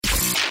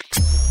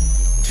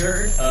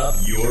Turn up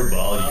your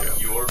volume.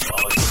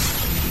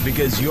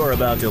 Because you're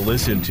about to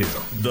listen to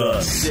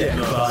The Sick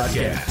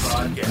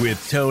Podcast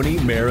with Tony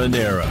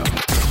Marinaro.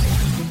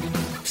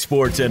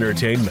 Sports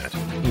entertainment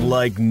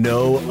like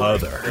no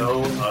other.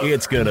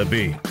 It's gonna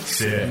be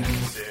sick.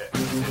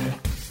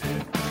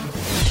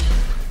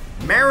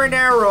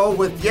 Marinaro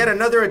with yet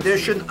another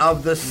edition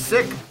of The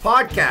Sick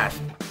Podcast.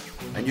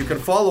 And you can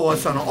follow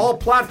us on all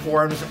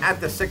platforms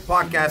at The Sick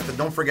Podcast. And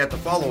don't forget to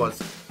follow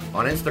us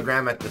on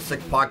Instagram at The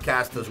Sick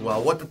Podcast as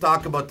well. What to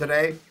talk about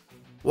today?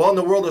 Well, in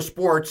the world of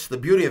sports, the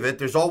beauty of it,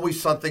 there's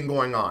always something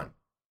going on.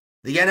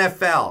 The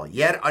NFL,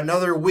 yet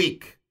another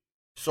week.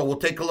 So we'll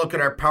take a look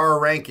at our power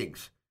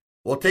rankings.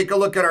 We'll take a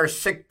look at our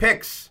sick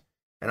picks.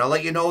 And I'll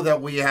let you know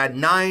that we had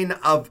 9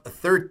 of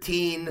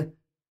 13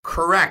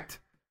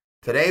 correct.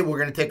 Today, we're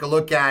going to take a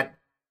look at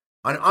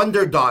an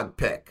underdog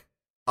pick,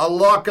 a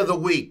lock of the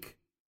week,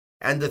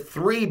 and the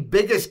 3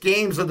 biggest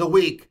games of the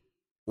week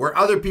where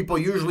other people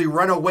usually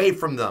run away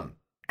from them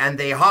and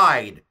they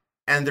hide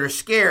and they're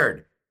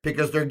scared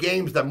because they're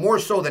games that more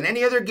so than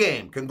any other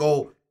game can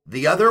go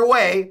the other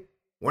way.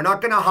 We're not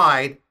going to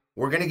hide.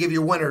 We're going to give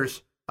you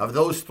winners of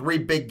those 3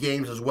 big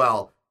games as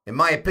well. In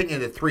my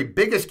opinion, the 3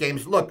 biggest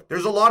games, look,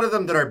 there's a lot of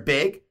them that are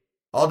big,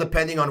 all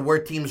depending on where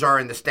teams are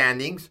in the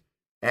standings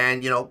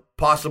and,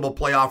 possible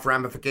playoff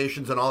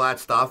ramifications and all that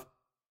stuff.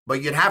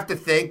 But you'd have to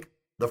think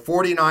the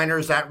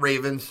 49ers at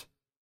Ravens,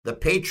 the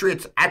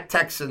Patriots at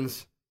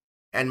Texans,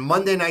 and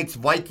Monday night's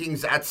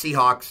Vikings at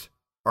Seahawks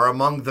are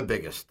among the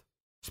biggest.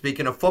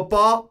 Speaking of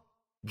football,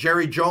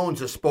 Jerry Jones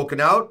has spoken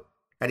out,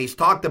 and he's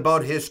talked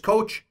about his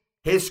coach,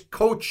 his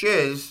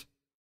coaches,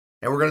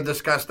 and we're going to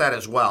discuss that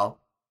as well.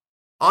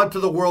 On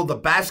to the world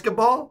of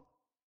basketball,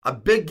 a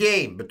big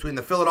game between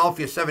the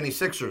Philadelphia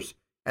 76ers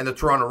and the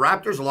Toronto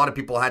Raptors. A lot of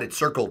people had it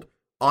circled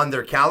on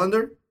their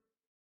calendar,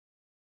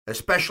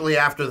 especially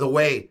after the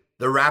way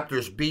the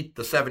Raptors beat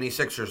the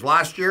 76ers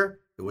last year.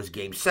 It was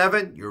Game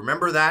 7. You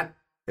remember that?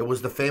 It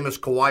was the famous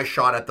Kawhi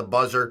shot at the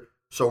buzzer,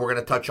 so we're going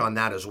to touch on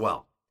that as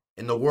well.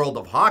 In the world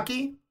of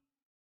hockey,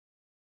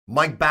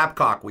 Mike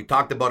Babcock, we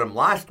talked about him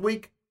last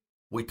week.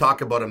 We talk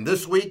about him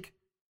this week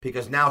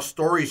because now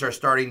stories are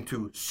starting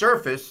to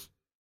surface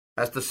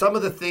as to some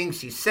of the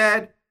things he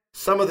said,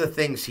 some of the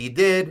things he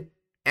did,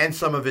 and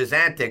some of his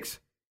antics,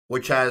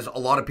 which has a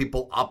lot of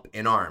people up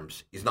in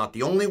arms. He's not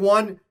the only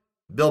one.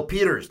 Bill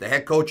Peters, the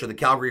head coach of the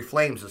Calgary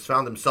Flames, has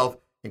found himself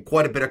in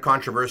quite a bit of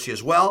controversy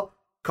as well.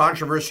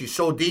 Controversy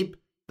so deep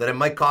that it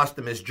might cost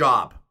him his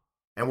job,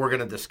 and we're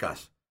going to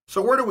discuss.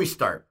 So where do we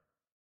start?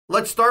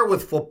 Let's start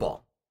with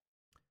football.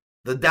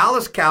 The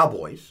Dallas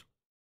Cowboys,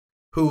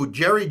 who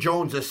Jerry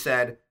Jones has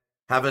said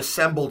have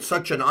assembled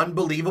such an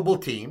unbelievable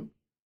team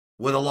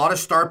with a lot of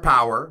star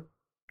power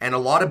and a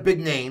lot of big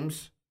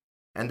names,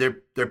 and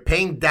they're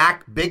paying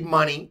Dak big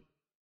money,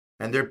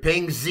 and they're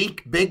paying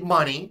Zeke big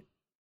money,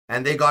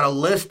 and they got a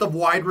list of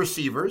wide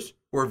receivers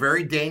who are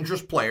very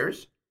dangerous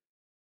players.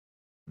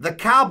 The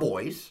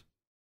Cowboys,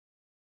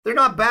 they're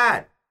not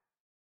bad.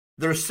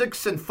 They're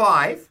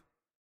 6-5,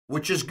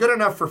 which is good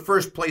enough for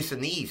first place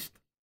in the East.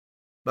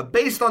 But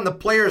based on the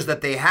players that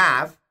they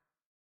have,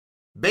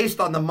 based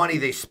on the money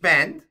they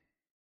spend,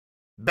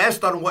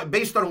 based on what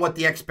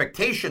the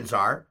expectations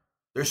are,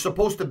 they're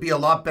supposed to be a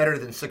lot better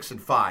than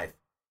 6-5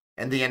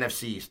 in the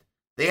NFC East.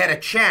 They had a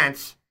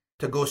chance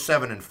to go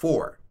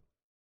 7-4.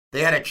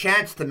 They had a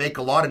chance to make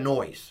a lot of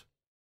noise.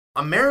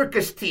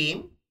 America's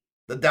team,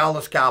 the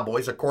Dallas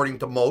Cowboys, according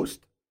to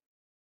most,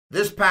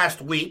 this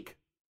past week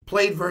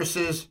played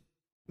versus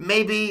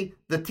maybe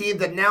the team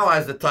that now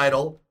has the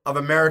title of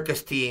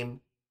America's team,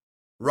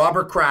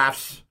 Robert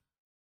Kraft's,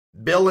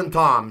 Bill and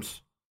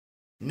Tom's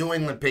New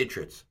England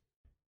Patriots.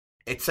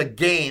 It's a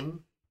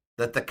game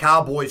that the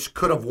Cowboys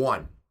could have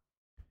won.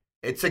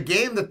 It's a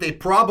game that they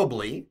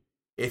probably,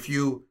 if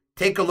you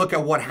take a look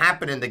at what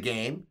happened in the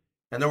game,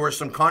 and there were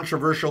some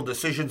controversial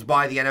decisions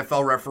by the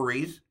NFL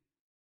referees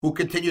who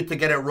continued to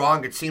get it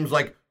wrong, it seems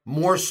like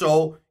more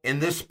so in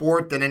this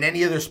sport than in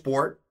any other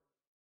sport.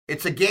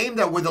 It's a game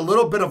that with a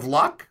little bit of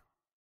luck,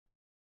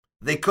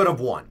 they could have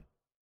won.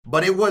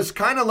 But it was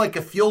kind of like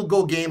a field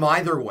goal game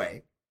either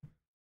way.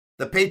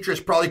 The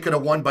Patriots probably could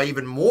have won by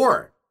even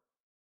more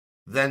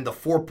than the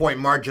 4-point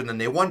margin than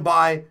they won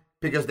by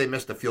because they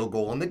missed a field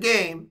goal in the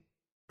game.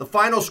 The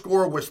final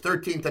score was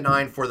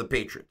 13-9 for the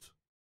Patriots.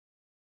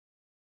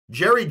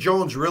 Jerry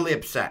Jones really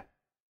upset.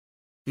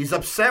 He's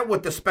upset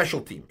with the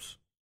special teams.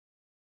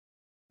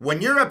 When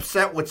you're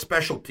upset with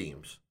special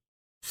teams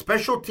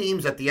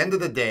at the end of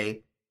the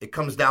day, it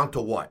comes down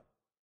to what?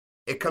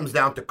 It comes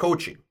down to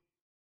coaching.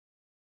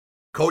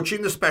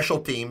 Coaching the special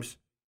teams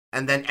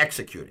and then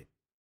executing.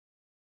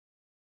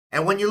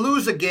 And when you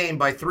lose a game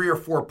by 3 or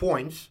 4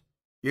 points,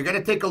 you're going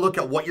to take a look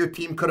at what your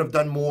team could have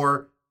done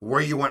more,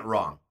 where you went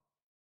wrong.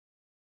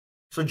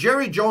 So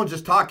Jerry Jones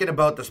is talking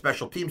about the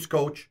special teams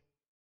coach.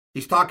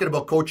 He's talking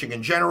about coaching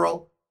in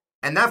general.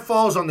 And that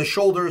falls on the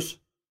shoulders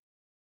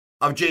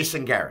of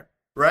Jason Garrett,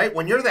 right?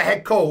 When you're the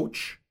head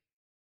coach,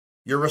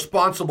 you're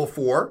responsible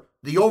for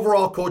the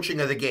overall coaching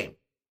of the game.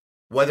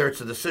 Whether it's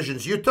the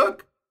decisions you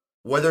took,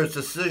 whether it's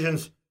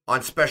decisions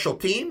on special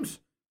teams,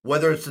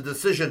 whether it's the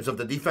decisions of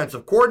the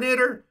defensive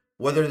coordinator,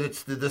 whether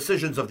it's the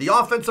decisions of the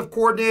offensive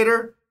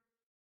coordinator.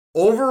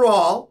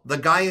 Overall, the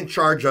guy in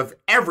charge of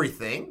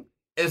everything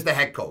is the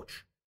head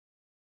coach.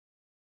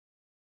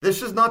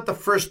 This is not the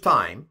first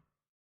time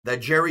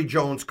that Jerry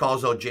Jones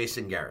calls out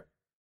Jason Garrett.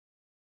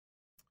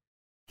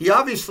 He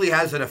obviously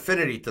has an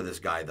affinity to this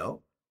guy,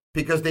 though,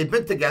 because they've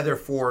been together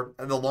for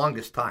the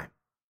longest time.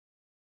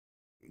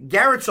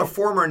 Garrett's a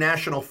former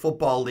National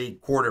Football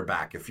League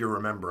quarterback, if you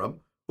remember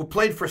him, who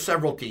played for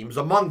several teams,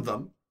 among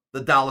them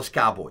the Dallas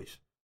Cowboys.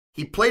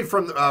 He played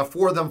for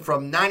them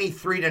from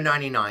 93 to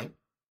 99.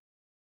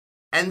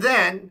 And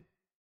then,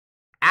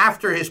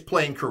 after his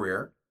playing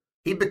career,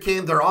 he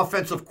became their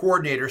offensive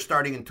coordinator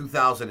starting in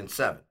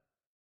 2007.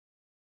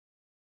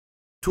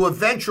 To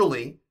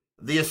eventually,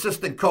 the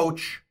assistant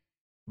coach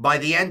by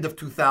the end of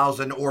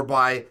 2000 or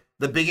by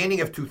the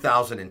beginning of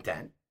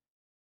 2010.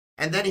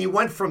 And then he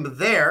went from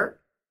there,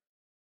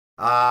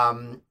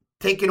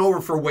 taking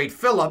over for Wade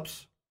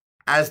Phillips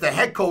as the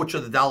head coach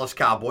of the Dallas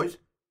Cowboys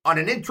on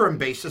an interim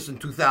basis in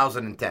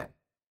 2010.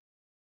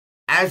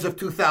 As of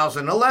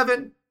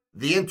 2011,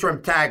 the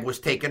interim tag was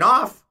taken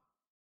off,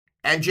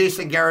 and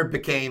Jason Garrett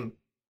became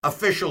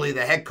officially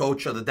the head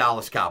coach of the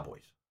Dallas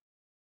Cowboys.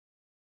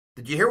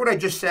 Did you hear what I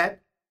just said?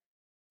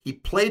 He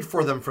played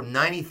for them from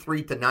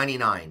 93 to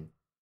 99,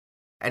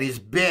 and he's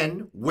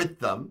been with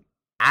them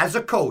as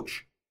a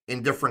coach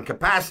in different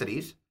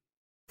capacities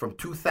from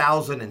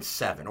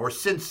 2007, or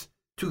since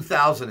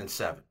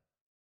 2007.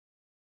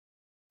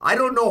 I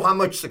don't know how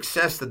much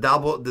success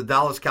the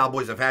Dallas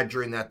Cowboys have had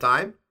during that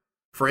time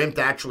for him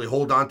to actually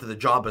hold on to the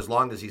job as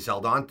long as he's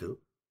held on to,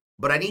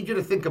 but I need you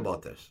to think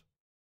about this.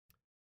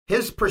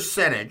 His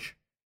percentage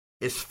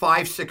is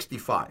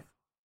 .565.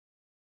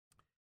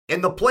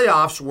 In the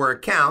playoffs, where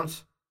it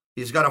counts,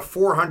 he's got a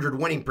 .400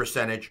 winning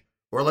percentage,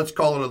 or let's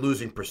call it a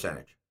losing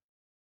percentage.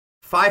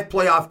 5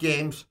 playoff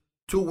games,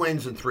 2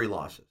 wins and 3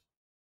 losses.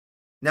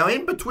 Now,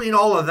 in between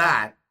all of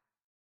that,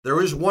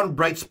 there is one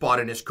bright spot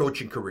in his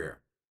coaching career.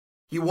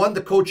 He won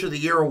the Coach of the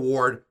Year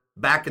award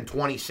back in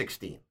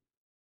 2016.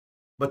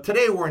 But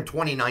today we're in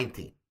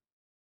 2019.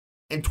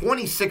 In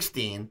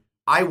 2016,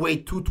 I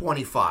weighed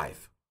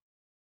 225.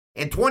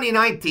 In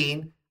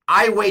 2019,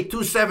 I weighed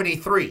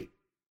 273.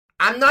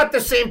 I'm not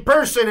the same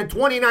person in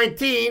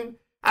 2019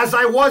 as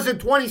I was in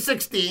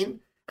 2016,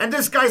 and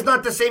this guy's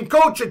not the same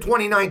coach in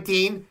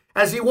 2019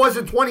 as he was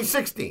in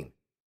 2016.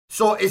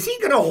 So is he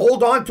going to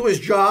hold on to his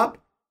job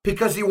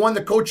because he won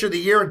the Coach of the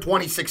Year in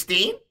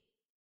 2016?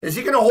 Is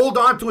he going to hold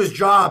on to his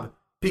job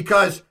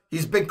because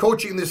he's been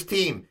coaching this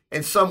team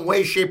in some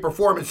way, shape, or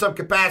form, in some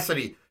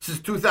capacity since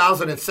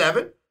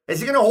 2007? Is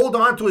he going to hold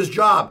on to his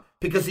job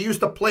because he used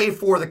to play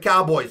for the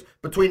Cowboys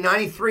between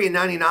 93 and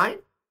 99?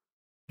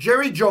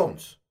 Jerry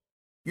Jones,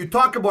 you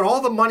talk about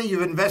all the money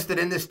you've invested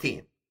in this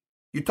team.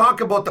 You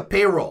talk about the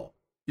payroll.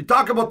 You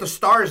talk about the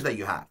stars that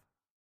you have.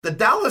 The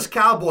Dallas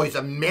Cowboys,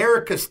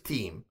 America's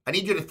team, I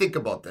need you to think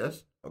about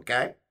this,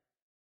 okay?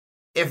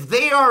 If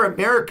they are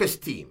America's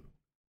team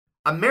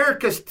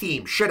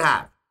should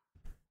have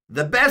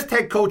the best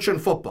head coach in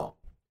football,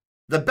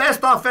 the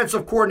best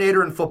offensive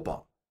coordinator in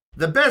football,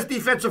 the best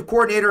defensive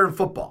coordinator in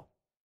football,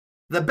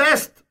 the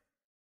best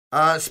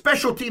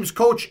special teams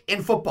coach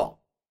in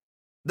football,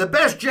 the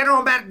best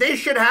general manager. They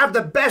should have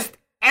the best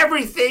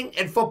everything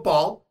in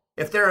football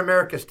if they're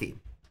America's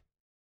team.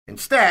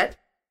 Instead,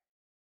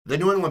 the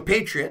New England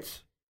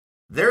Patriots,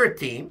 they're a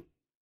team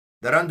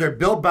that under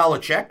Bill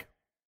Belichick,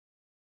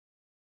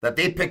 that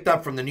they picked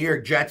up from the New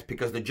York Jets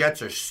because the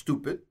Jets are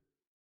stupid.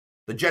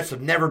 The Jets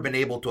have never been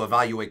able to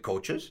evaluate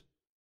coaches.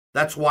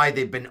 That's why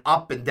they've been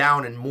up and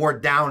down and more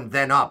down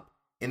than up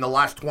in the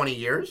last 20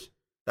 years.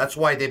 That's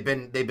why they've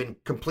been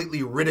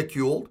completely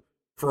ridiculed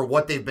for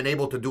what they've been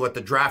able to do at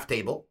the draft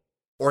table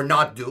or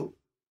not do.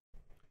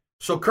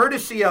 So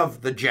courtesy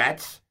of the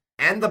Jets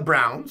and the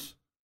Browns,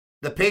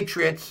 the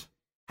Patriots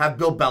have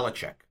Bill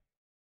Belichick.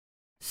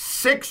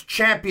 6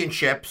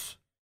 championships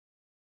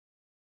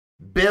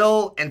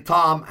Bill and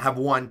Tom have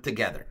won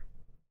together.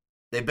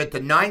 They've been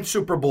to 9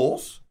 Super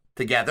Bowls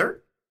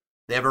together.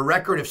 They have a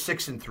record of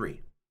 6-3,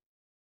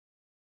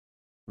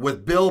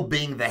 with Bill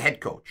being the head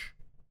coach.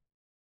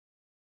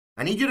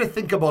 I need you to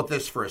think about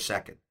this for a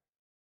second.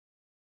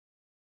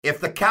 If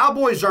the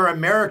Cowboys are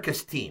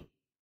America's team,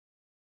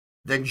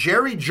 then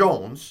Jerry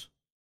Jones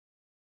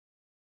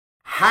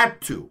had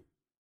to,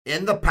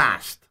 in the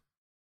past,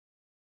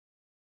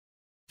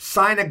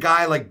 sign a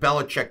guy like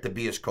Belichick to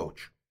be his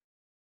coach.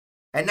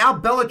 And now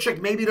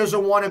Belichick maybe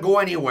doesn't want to go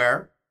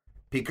anywhere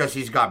because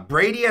he's got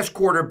Brady as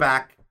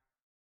quarterback,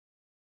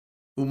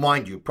 who,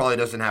 mind you, probably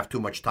doesn't have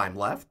too much time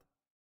left,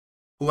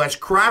 who has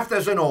Kraft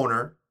as an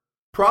owner,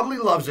 probably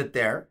loves it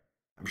there.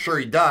 I'm sure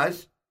he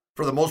does.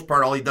 For the most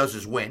part, all he does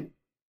is win,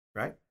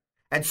 right?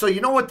 And so you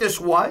know what this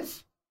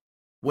was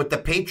with the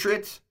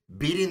Patriots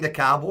beating the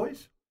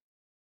Cowboys?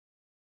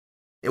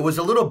 It was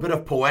a little bit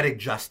of poetic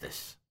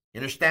justice.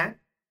 You understand?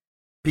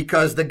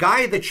 Because the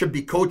guy that should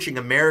be coaching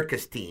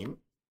America's team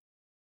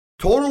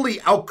totally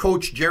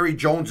outcoached Jerry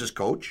Jones's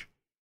coach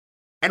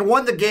and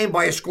won the game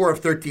by a score of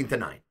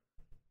 13-9.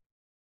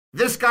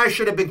 This guy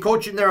should have been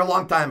coaching there a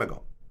long time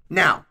ago.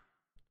 Now,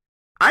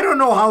 I don't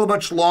know how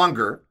much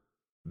longer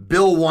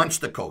Bill wants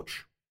to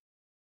coach.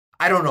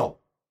 I don't know.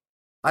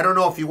 I don't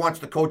know if he wants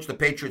to coach the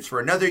Patriots for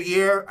another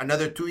year,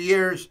 another 2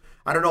 years.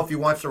 I don't know if he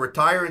wants to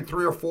retire in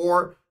 3 or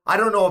 4. I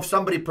don't know if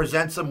somebody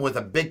presents him with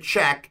a big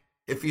check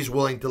if he's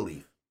willing to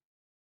leave.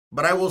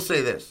 But I will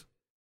say this.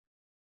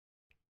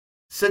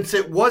 Since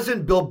it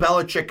wasn't Bill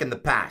Belichick in the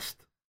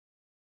past,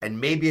 and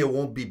maybe it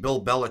won't be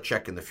Bill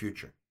Belichick in the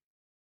future,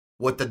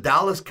 what the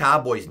Dallas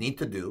Cowboys need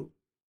to do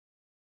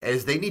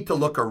is they need to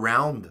look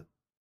around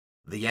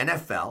the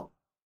NFL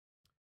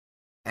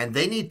and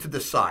they need to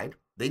decide,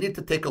 they need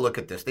to take a look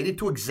at this. They need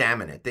to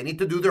examine it. They need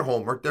to do their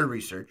homework, their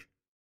research,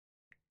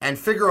 and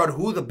figure out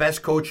who the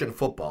best coach in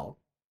football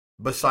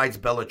besides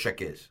Belichick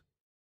is.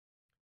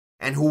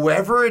 And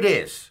whoever it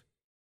is,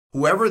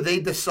 whoever they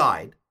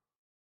decide,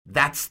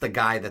 that's the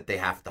guy that they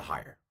have to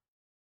hire.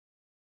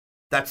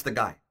 That's the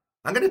guy.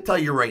 I'm going to tell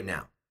you right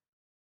now.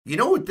 You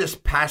know what this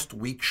past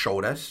week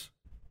showed us?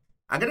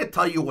 I'm going to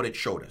tell you what it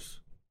showed us.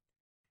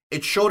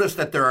 It showed us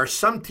that there are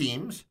some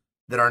teams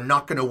that are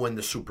not going to win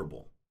the Super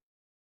Bowl.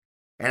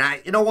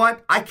 And you know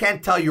what? I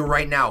can't tell you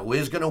right now who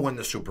is going to win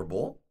the Super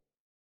Bowl.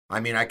 I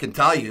mean, I can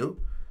tell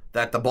you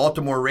that the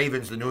Baltimore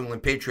Ravens, the New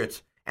England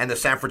Patriots, and the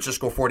San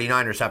Francisco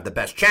 49ers have the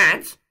best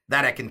chance.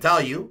 That I can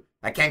tell you.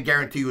 I can't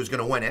guarantee who's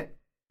going to win it.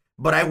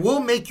 But I will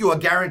make you a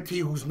guarantee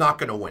who's not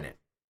going to win it.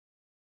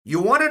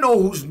 You want to know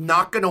who's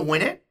not going to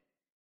win it?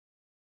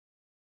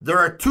 There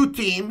are 2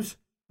 teams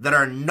that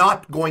are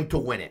not going to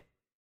win it.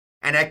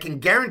 And I can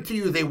guarantee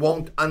you they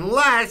won't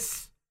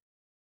unless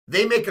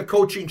they make a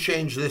coaching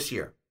change this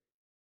year.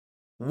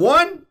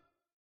 One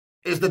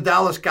is the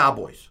Dallas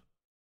Cowboys.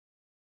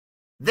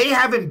 They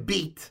haven't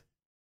beat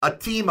a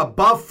team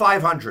above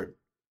 500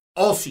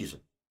 all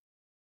season.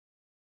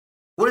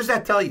 What does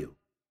that tell you?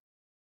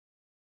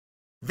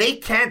 They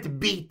can't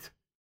beat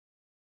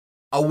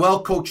a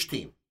well-coached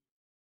team.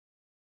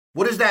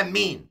 What does that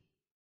mean?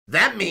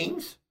 That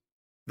means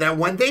that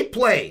when they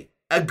play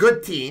a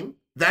good team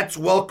that's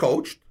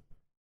well-coached,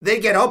 they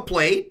get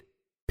outplayed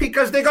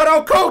because they got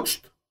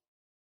outcoached.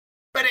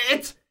 But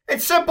it's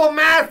simple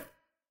math.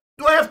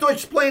 Do I have to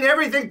explain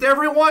everything to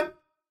everyone?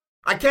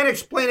 I can't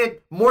explain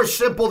it more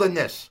simple than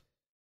this.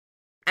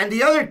 And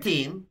the other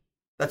team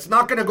that's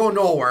not going to go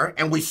nowhere,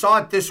 and we saw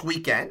it this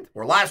weekend,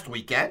 or last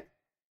weekend,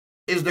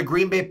 is the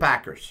Green Bay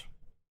Packers.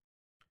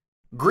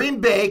 Green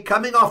Bay,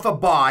 coming off a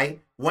bye,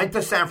 went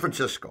to San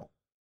Francisco.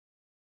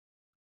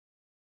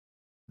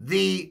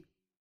 The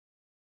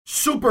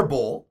Super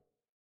Bowl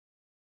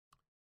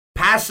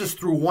passes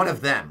through one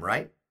of them,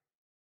 right?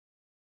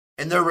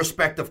 In their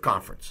respective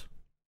conference.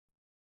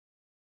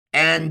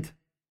 And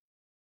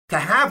to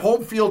have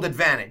home field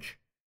advantage,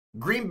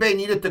 Green Bay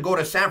needed to go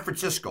to San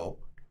Francisco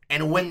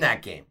and win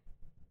that game.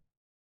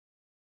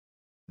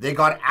 They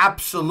got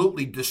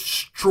absolutely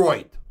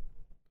destroyed.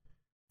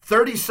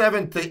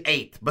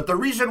 37-8. But the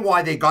reason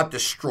why they got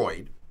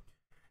destroyed,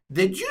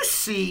 did you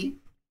see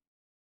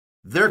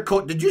their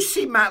coach? Did you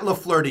see Matt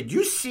LaFleur? Did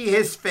you see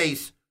his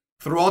face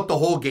throughout the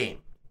whole game?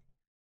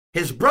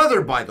 His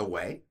brother, by the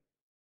way,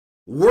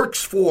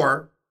 works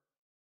for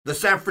the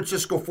San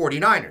Francisco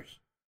 49ers.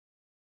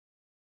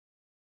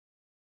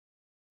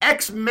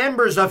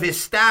 Ex-members of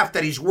his staff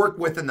that he's worked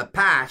with in the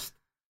past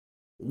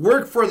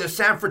work for the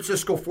San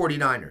Francisco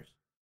 49ers.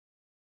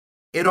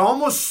 It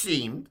almost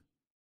seemed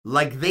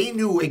like they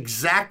knew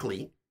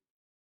exactly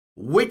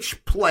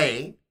which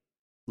play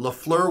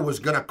LaFleur was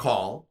going to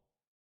call,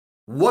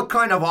 what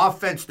kind of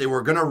offense they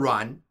were going to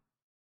run,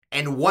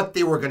 and what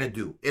they were going to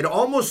do. It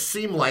almost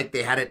seemed like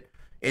they had it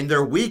in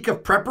their week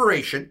of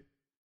preparation,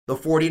 the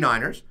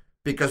 49ers,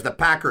 because the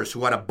Packers,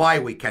 who had a bye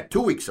week, had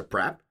 2 weeks of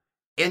prep.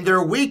 In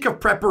their week of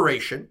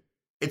preparation,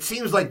 it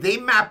seems like they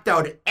mapped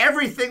out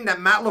everything that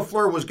Matt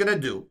LaFleur was going to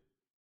do,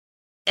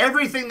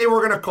 everything they were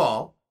going to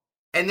call,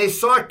 and they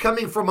saw it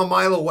coming from a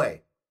mile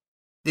away.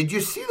 Did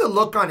you see the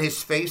look on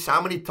his face?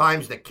 How many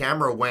times the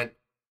camera went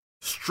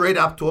straight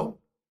up to him?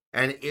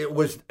 And it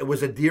was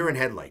a deer in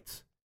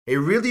headlights. It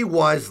really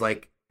was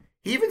like,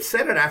 he even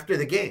said it after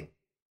the game.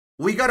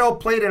 We got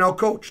outplayed and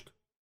outcoached.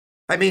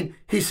 I mean,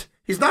 he's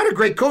not a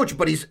great coach,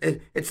 but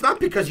it's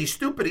not because he's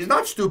stupid. He's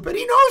not stupid.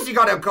 He knows he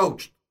got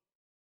outcoached.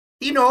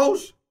 He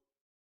knows.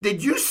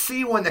 Did you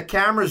see when the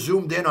camera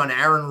zoomed in on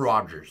Aaron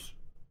Rodgers?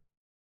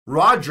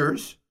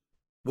 Rodgers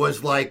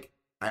was like,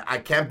 I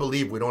can't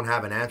believe we don't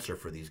have an answer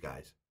for these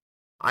guys.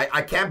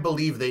 I can't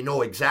believe they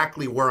know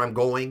exactly where I'm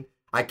going.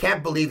 I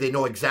can't believe they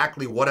know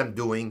exactly what I'm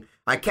doing.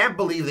 I can't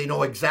believe they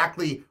know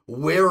exactly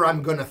where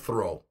I'm going to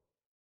throw.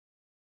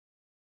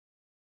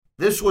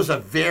 This was a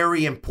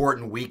very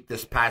important week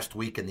this past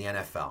week in the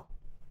NFL.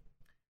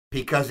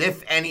 Because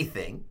if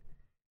anything,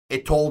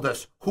 it told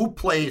us who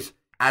plays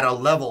at a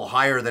level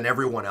higher than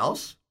everyone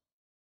else.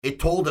 It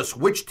told us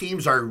which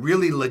teams are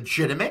really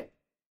legitimate.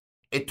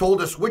 It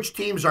told us which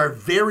teams are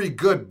very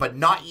good, but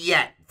not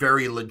yet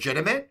very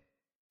legitimate.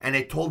 And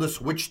it told us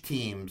which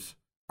teams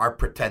are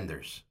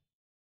pretenders.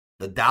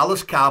 The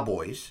Dallas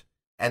Cowboys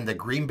and the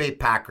Green Bay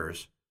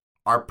Packers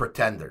are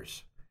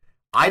pretenders.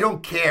 I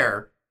don't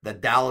care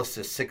that Dallas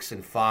is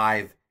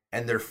 6-5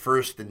 and they're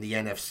first in the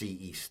NFC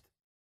East.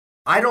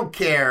 I don't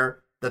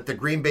care that the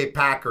Green Bay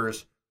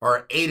Packers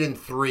are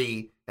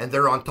 8-3 and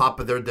they're on top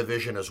of their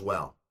division as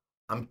well.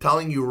 I'm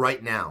telling you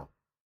right now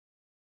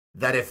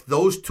that if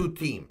those two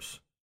teams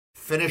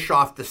finish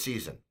off the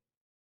season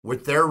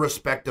with their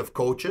respective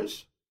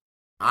coaches,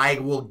 I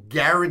will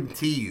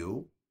guarantee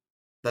you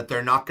that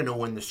they're not going to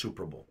win the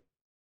Super Bowl.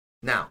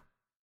 Now,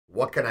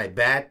 what can I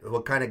bet?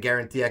 What kind of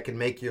guarantee I can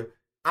make you?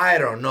 I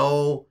don't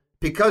know.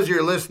 Because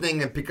you're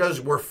listening and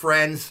because we're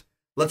friends,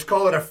 let's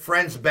call it a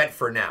friend's bet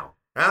for now.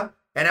 Huh?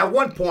 And at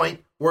one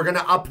point, we're going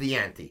to up the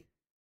ante.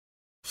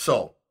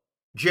 So,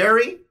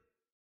 Jerry,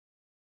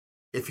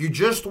 if you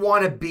just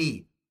want to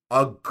be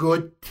a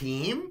good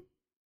team,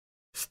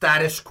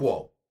 status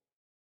quo.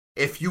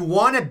 If you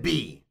want to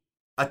be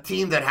a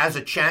team that has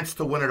a chance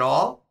to win it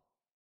all,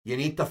 you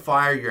need to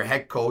fire your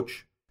head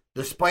coach,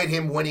 despite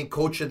him winning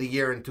Coach of the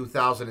Year in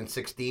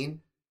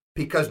 2016,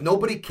 because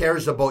nobody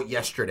cares about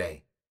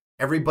yesterday.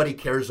 Everybody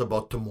cares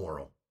about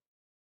tomorrow.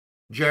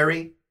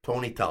 Jerry,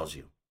 Tony tells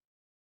you.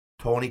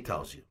 Tony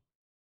tells you.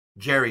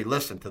 Jerry,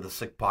 listen to the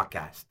Sick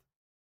Podcast.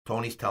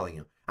 Tony's telling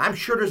you. I'm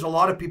sure there's a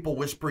lot of people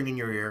whispering in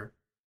your ear.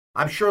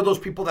 I'm sure those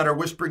people that are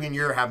whispering in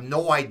your ear have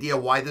no idea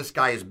why this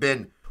guy has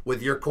been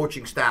with your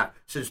coaching staff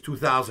since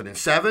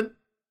 2007.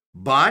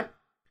 But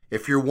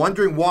if you're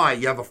wondering why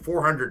you have a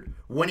 .400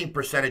 winning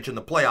percentage in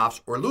the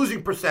playoffs or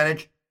losing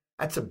percentage,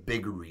 that's a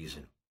big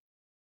reason.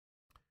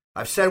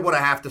 I've said what I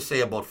have to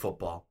say about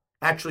football.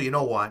 Actually, you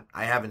know what?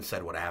 I haven't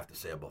said what I have to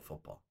say about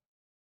football.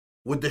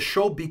 Would the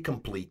show be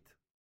complete?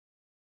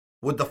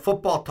 Would the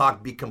football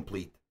talk be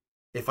complete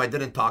if I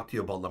didn't talk to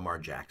you about Lamar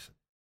Jackson?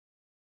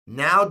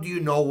 Now do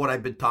you know what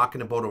I've been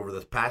talking about over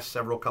the past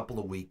several couple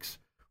of weeks?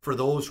 For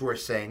those who are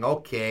saying,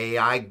 okay,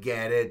 I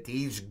get it,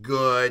 he's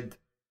good,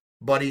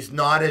 but he's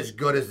not as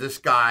good as this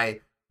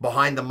guy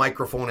behind the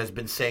microphone has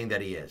been saying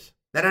that he is.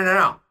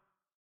 No.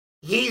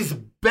 He's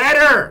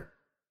better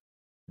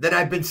than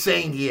I've been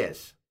saying he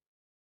is.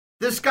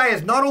 This guy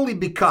has not only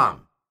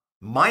become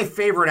my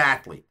favorite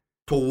athlete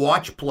to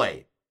watch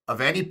play of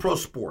any pro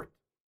sport,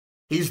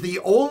 he's the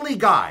only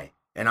guy,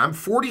 and I'm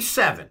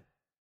 47,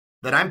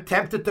 that I'm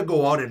tempted to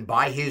go out and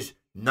buy his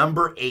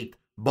number 8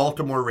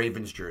 Baltimore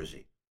Ravens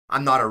jersey.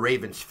 I'm not a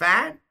Ravens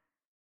fan.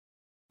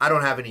 I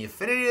don't have any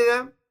affinity to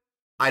them.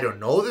 I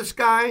don't know this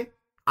guy.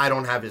 I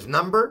don't have his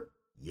number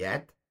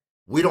yet.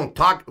 We don't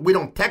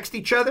text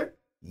each other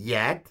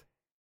yet.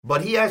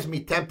 But he has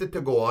me tempted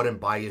to go out and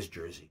buy his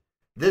jersey.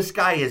 This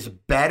guy is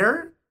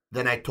better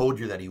than I told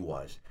you that he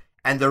was.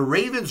 And the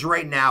Ravens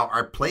right now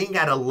are playing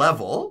at a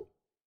level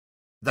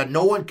that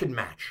no one can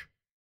match.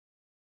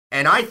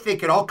 And I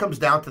think it all comes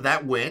down to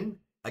that win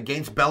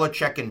against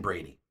Belichick and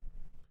Brady.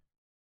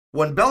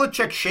 When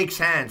Belichick shakes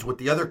hands with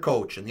the other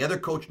coach and the other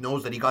coach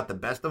knows that he got the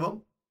best of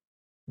him,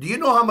 do you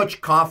know how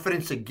much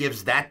confidence it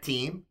gives that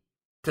team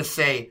to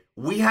say,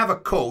 we have a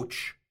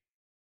coach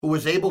who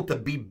was able to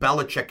beat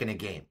Belichick in a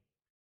game?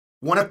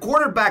 When a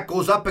quarterback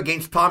goes up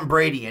against Tom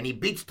Brady and he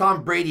beats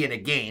Tom Brady in a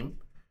game,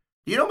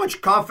 do you know how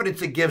much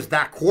confidence it gives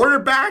that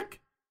quarterback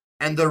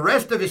and the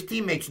rest of his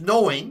teammates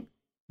knowing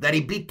that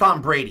he beat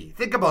Tom Brady?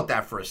 Think about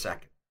that for a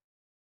second.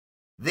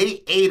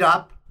 They ate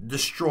up,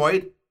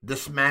 destroyed,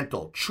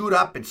 dismantled, chewed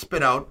up, and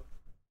spit out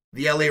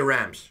the LA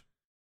Rams.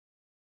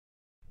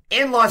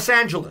 In Los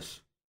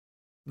Angeles,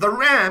 the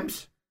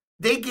Rams,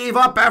 they gave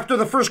up after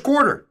the first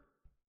quarter.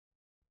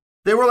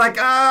 They were like,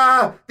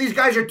 these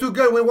guys are too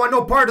good. We want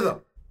no part of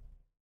them.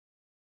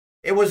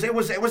 It was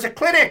a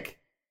clinic.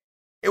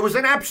 It was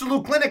an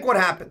absolute clinic what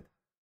happened.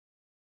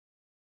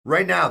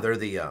 Right now, they're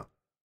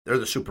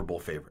the Super Bowl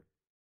favorite.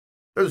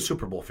 They're the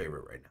Super Bowl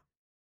favorite right now.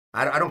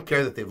 I don't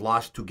care that they've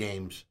lost 2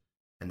 games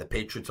and the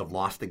Patriots have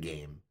lost a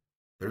game.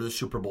 They're the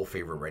Super Bowl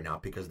favorite right now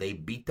because they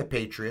beat the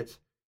Patriots.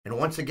 And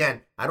once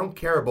again, I don't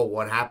care about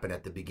what happened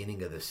at the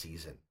beginning of the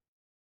season.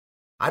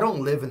 I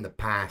don't live in the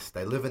past.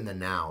 I live in the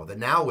now. The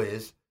now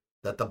is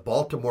that the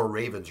Baltimore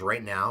Ravens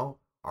right now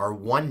are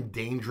one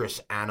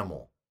dangerous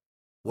animal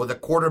with a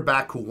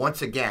quarterback who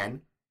once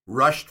again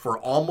rushed for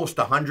almost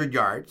 100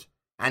 yards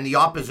and the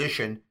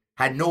opposition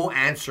had no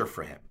answer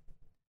for him.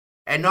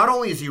 And not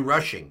only is he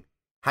rushing,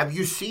 have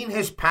you seen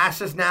his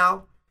passes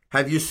now?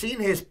 Have you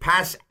seen his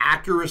pass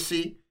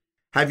accuracy?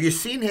 Have you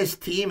seen his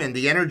team and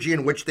the energy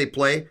in which they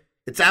play?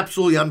 It's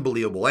absolutely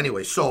unbelievable.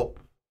 Anyway, so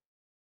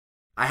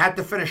I had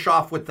to finish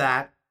off with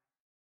that.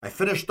 I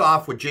finished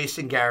off with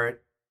Jason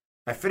Garrett.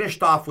 I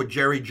finished off with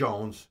Jerry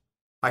Jones.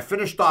 I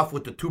finished off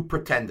with the 2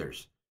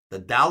 pretenders, the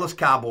Dallas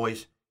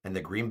Cowboys and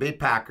the Green Bay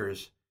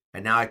Packers.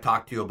 And now I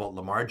talk to you about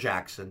Lamar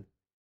Jackson,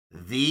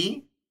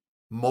 the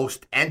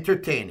most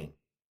entertaining,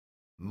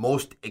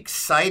 most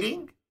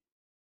exciting,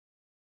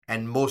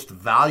 and most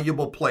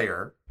valuable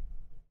player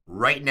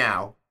right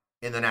now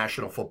in the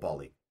National Football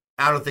League.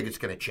 I don't think it's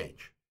going to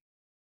change.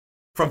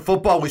 From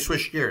football, we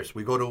switch gears.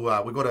 We go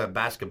to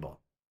basketball.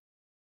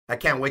 I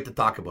can't wait to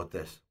talk about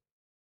this.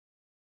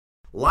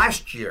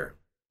 Last year,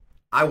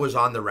 I was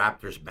on the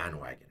Raptors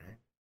bandwagon. Right?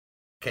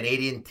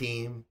 Canadian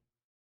team,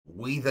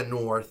 we the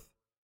North.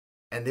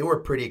 And they were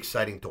pretty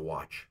exciting to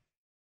watch.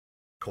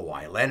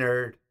 Kawhi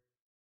Leonard,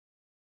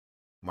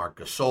 Marc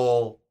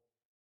Gasol,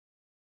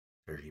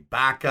 Serge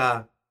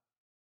Ibaka,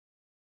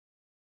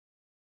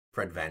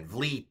 Fred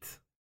VanVleet,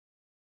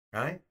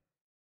 right?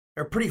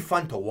 They're pretty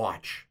fun to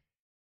watch.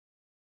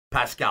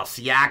 Pascal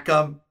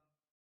Siakam.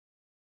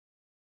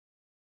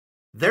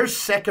 Their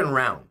second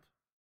round,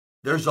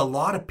 there's a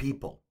lot of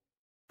people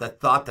that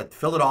thought that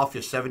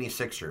Philadelphia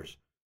 76ers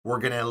were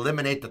going to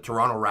eliminate the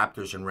Toronto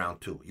Raptors in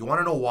round 2. You want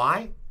to know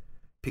why?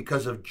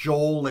 Because of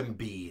Joel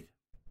Embiid.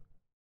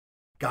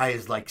 Guy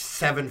is like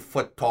 7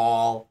 foot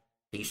tall.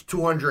 He's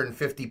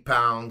 250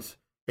 pounds.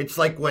 It's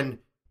like when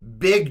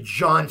Big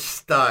John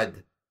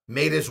Studd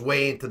made his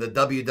way into the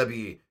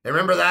WWE.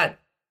 Remember that?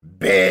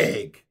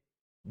 Big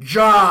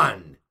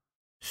John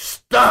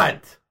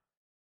Studd,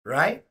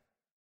 right?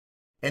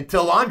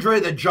 Until Andre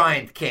the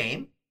Giant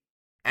came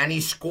and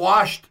he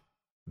squashed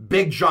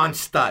Big John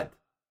Studd.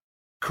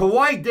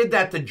 Kawhi did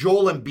that to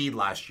Joel Embiid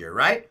last year,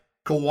 right?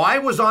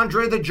 Kawhi was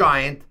Andre the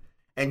Giant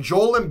and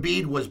Joel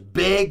Embiid was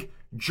Big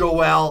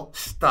Joel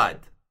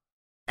Studd.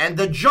 And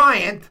the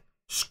Giant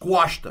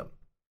squashed him.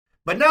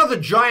 But now the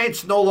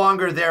Giant's no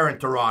longer there in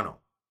Toronto.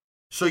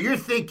 So you're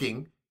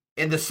thinking,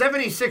 in the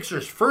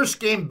 76ers' first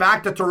game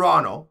back to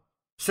Toronto,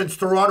 since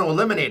Toronto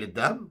eliminated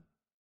them,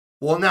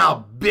 well,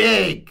 now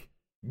Big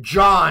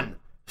John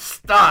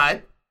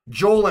Studd,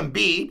 Joel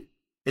Embiid,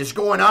 is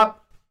going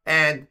up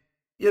and,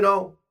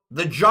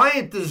 the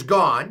Giant is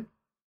gone.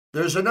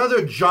 There's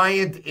another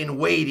Giant in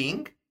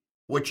waiting,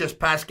 which is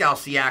Pascal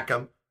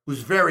Siakam,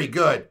 who's very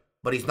good,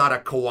 but he's not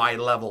at Kawhi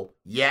level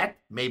yet.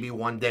 Maybe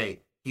one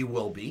day he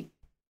will be.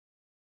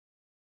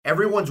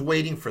 Everyone's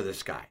waiting for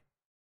this guy.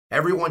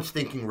 Everyone's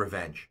thinking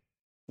revenge.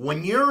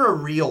 When you're a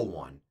real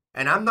one,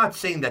 and I'm not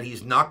saying that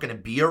he's not going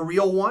to be a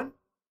real one,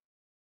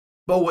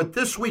 but what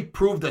this week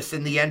proved us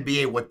in the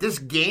NBA, what this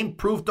game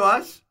proved to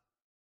us,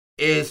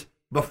 is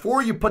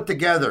before you put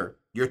together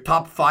your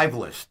top 5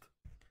 list,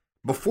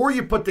 before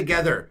you put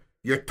together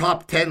your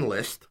top 10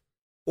 list,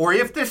 or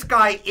if this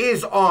guy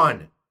is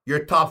on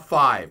your top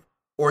 5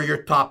 or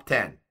your top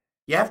 10,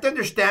 you have to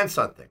understand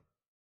something.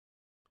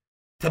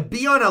 To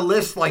be on a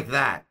list like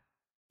that,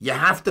 you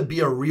have to be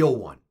a real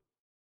one.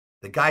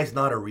 The guy's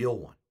not a real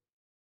one.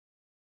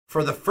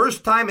 For the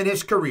first time in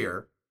his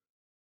career,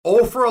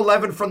 0 for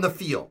 11 from the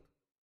field,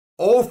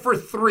 0 for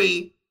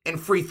 3 in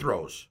free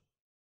throws,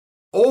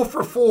 0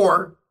 for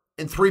 4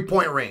 in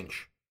three-point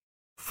range,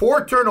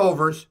 4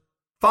 turnovers,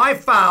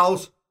 5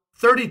 fouls,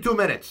 32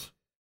 minutes.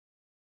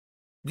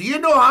 Do you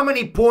know how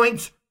many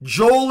points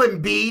Joel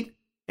Embiid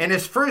in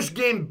his first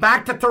game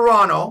back to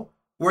Toronto,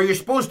 where you're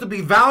supposed to be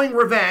vowing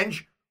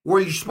revenge,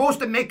 where you're supposed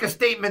to make a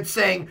statement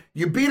saying,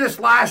 you beat us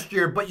last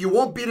year, but you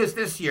won't beat us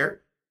this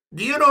year?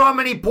 Do you know how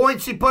many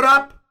points he put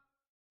up?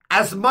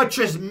 As much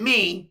as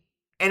me,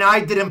 and I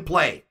didn't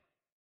play.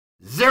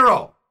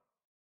 0.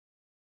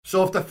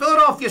 So if the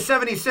Philadelphia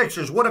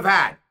 76ers would have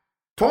had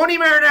Tony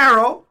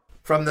Marinaro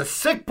from the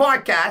Sick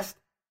Podcast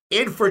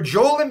in for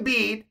Joel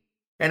Embiid,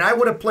 and I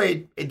would have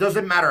played, it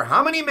doesn't matter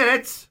how many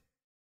minutes,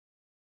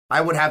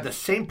 I would have the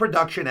same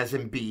production as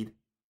Embiid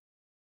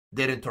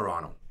did in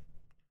Toronto.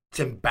 It's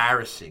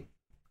embarrassing.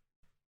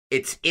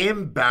 It's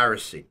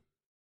embarrassing.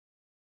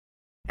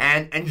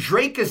 And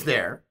Drake is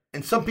there,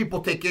 and some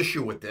people take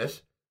issue with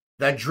this,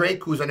 that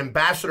Drake, who's an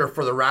ambassador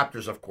for the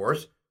Raptors, of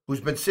course,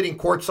 who's been sitting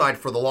courtside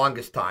for the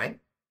longest time,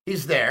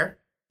 he's there,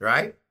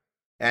 right?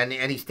 And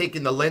he's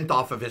taking the lint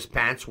off of his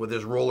pants with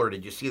his roller.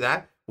 Did you see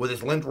that? With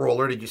his lint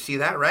roller. Did you see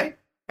that, right?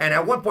 And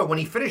at one point, when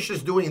he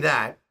finishes doing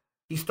that,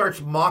 he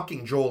starts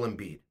mocking Joel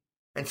Embiid.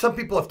 And some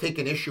people have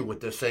taken issue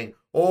with this, saying,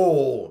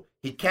 oh,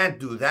 he can't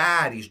do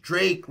that. He's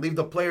Drake. Leave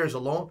the players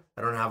alone.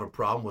 I don't have a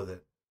problem with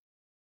it.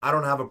 I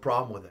don't have a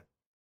problem with it.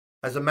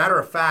 As a matter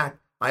of fact,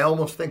 I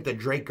almost think that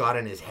Drake got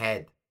in his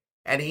head.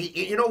 And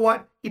he, you know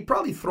what? He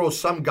probably throws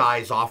some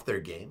guys off their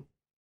game.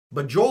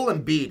 But Joel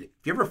Embiid,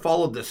 if you ever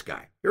followed this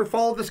guy, you ever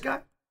followed this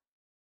guy?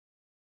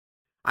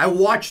 I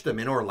watched him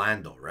in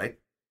Orlando, right?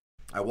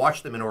 I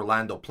watched him in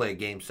Orlando play a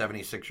game,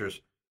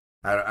 76ers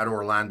at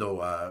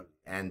Orlando,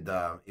 and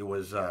it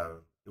was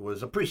a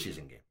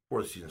preseason game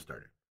before the season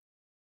started.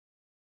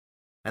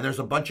 And there's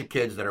a bunch of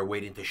kids that are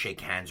waiting to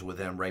shake hands with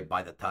him right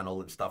by the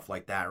tunnel and stuff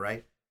like that,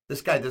 right?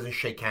 This guy doesn't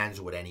shake hands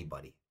with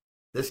anybody.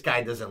 This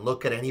guy doesn't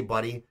look at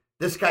anybody.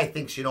 This guy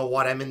thinks, you know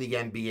what, I'm in the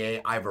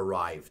NBA, I've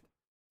arrived.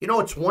 You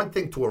know, it's one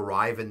thing to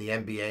arrive in the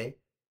NBA,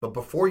 but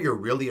before you're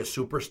really a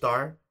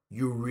superstar,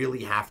 you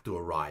really have to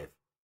arrive.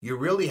 You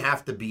really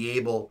have to be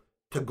able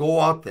to go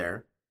out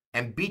there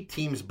and beat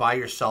teams by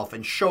yourself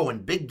and show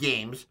in big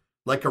games,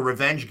 like a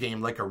revenge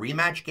game, like a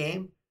rematch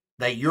game,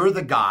 that you're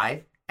the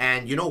guy,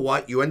 and you know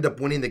what? You end up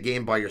winning the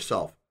game by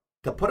yourself.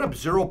 To put up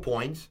 0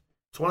 points,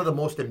 it's one of the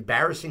most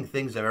embarrassing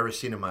things I've ever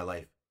seen in my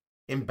life.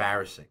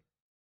 Embarrassing.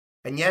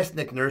 And yes,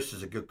 Nick Nurse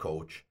is a good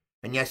coach.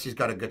 And yes, he's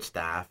got a good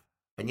staff.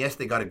 And yes,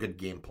 they got a good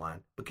game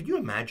plan. But could you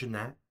imagine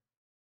that?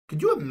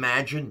 Could you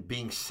imagine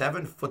being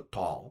 7 foot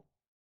tall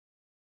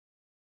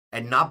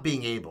and not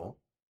being able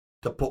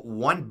to put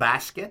one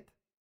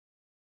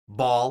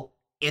ball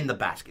in the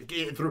basket.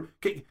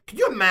 Can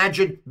you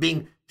imagine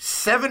being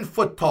 7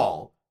 foot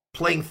tall,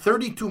 playing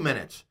 32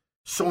 minutes?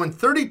 So in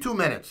 32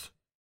 minutes,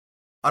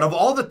 out of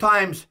all the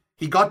times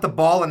he got the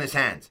ball in his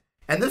hands,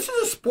 and this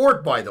is a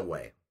sport, by the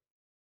way,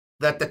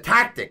 that the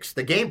tactics,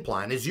 the game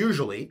plan is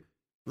usually,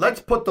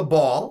 let's put the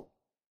ball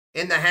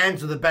in the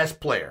hands of the best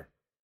player,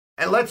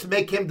 and let's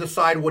make him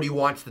decide what he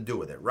wants to do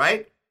with it,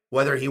 right?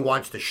 Whether he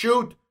wants to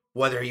shoot,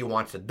 whether he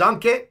wants to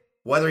dunk it,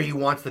 whether he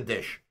wants to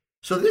dish.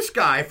 So this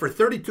guy, for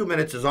 32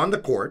 minutes, is on the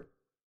court.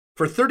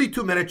 For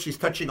 32 minutes, he's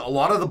touching a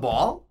lot of the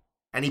ball,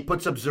 and he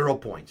puts up 0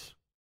 points.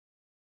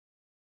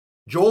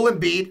 Joel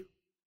Embiid,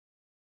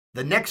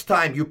 the next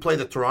time you play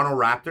the Toronto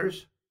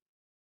Raptors,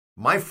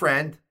 my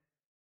friend,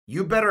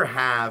 you better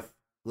have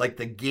like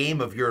the game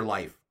of your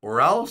life,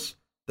 or else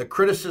the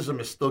criticism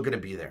is still going to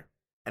be there,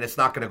 and it's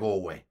not going to go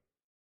away.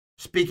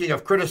 Speaking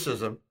of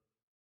criticism,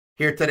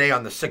 here today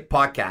on the Sick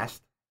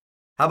Podcast,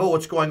 how about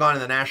what's going on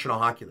in the National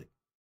Hockey League?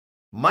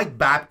 Mike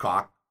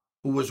Babcock,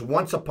 who was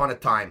once upon a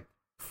time,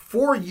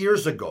 4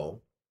 years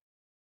ago,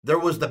 there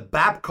was the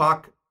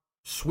Babcock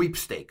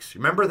sweepstakes.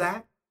 Remember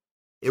that?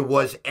 It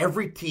was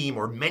every team,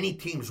 or many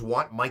teams,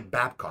 want Mike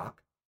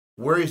Babcock.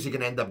 Where is he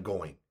going to end up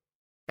going?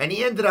 And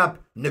he ended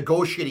up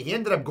negotiating. He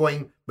ended up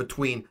going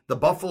between the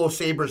Buffalo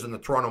Sabres and the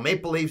Toronto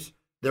Maple Leafs.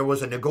 There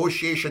was a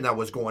negotiation that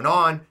was going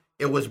on.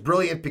 It was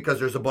brilliant because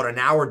there's about an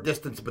hour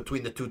distance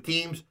between the two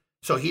teams.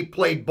 So he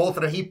played both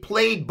of them. He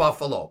played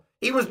Buffalo.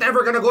 He was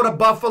never going to go to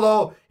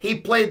Buffalo. He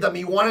played them.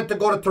 He wanted to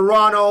go to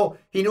Toronto.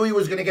 He knew he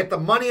was going to get the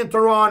money in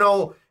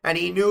Toronto, and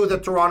he knew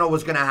that Toronto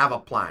was going to have a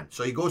plan.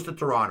 So he goes to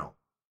Toronto.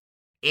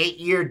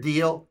 8-year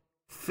deal,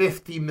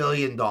 $50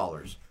 million.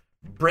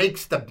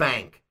 Breaks the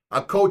bank.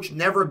 A coach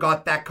never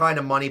got that kind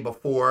of money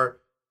before.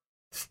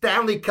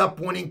 Stanley Cup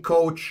winning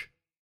coach,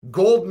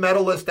 gold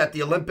medalist at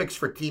the Olympics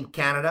for Team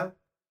Canada,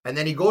 and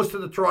then he goes to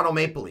the Toronto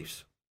Maple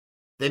Leafs.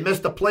 They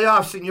missed the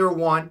playoffs in year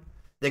 1.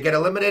 They get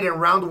eliminated in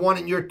round 1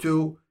 in year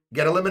 2,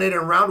 get eliminated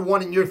in round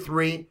 1 in year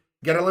 3,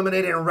 get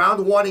eliminated in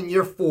round 1 in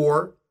year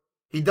 4.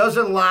 He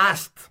doesn't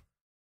last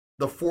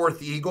the 4th.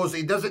 He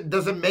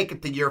doesn't make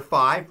it to year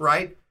 5,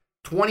 right?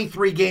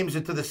 23 games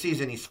into the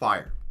season, he's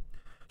fired.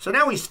 So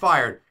now he's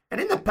fired.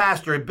 And in the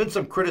past, there had been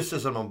some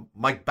criticism of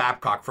Mike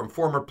Babcock from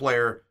former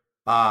player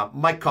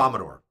Mike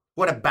Commodore.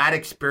 What a bad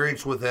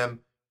experience with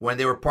him when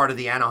they were part of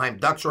the Anaheim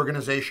Ducks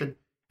organization.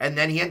 And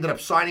then he ended up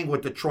signing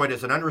with Detroit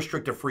as an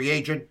unrestricted free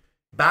agent.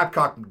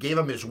 Babcock gave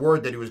him his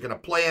word that he was going to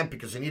play him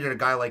because he needed a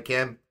guy like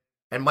him.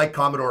 And Mike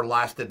Commodore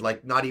lasted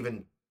like not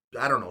even,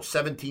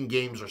 17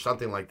 games or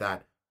something like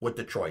that with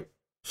Detroit.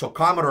 So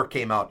Commodore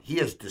came out. He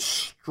has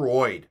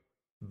destroyed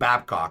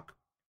Babcock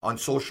on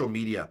social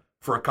media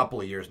for a couple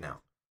of years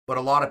now. But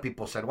a lot of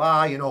people said,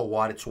 well, you know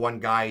what? It's one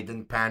guy. He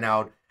didn't pan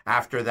out.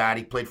 After that,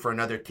 he played for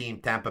another team,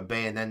 Tampa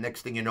Bay. And then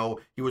next thing you know,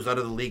 he was out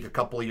of the league a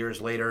couple of years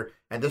later.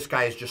 And this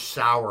guy is just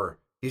sour.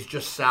 He's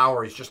just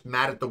sour. He's just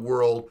mad at the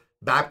world.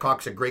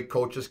 Babcock's a great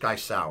coach. This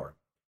guy's sour.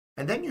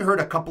 And then you heard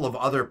a couple of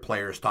other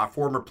players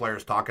former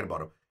players talking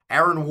about him.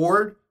 Aaron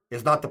Ward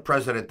is not the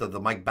president of the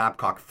Mike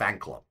Babcock fan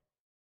club.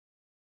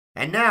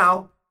 And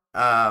now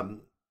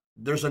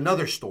there's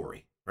another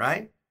story,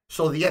 right?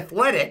 So The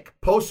Athletic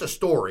posts a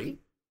story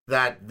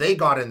that they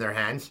got in their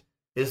hands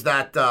is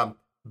that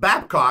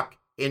Babcock,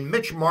 in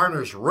Mitch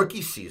Marner's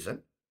rookie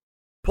season,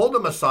 pulled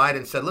him aside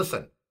and said,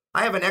 listen,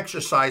 I have an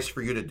exercise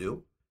for you to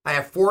do. I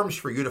have forms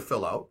for you to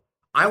fill out.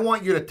 I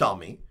want you to tell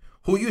me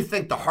who you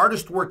think the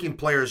hardest working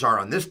players are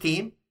on this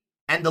team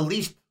and the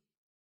least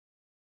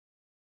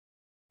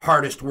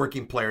hardest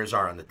working players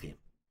are on the team.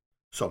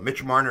 So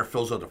Mitch Marner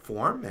fills out a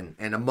form,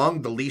 and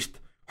among the least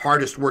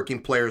hardest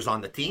working players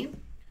on the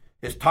team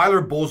is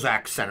Tyler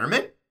Bozak,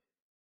 centerman,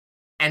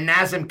 and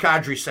Nazem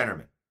Kadri,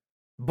 centerman,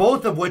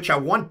 both of which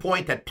at one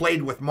point had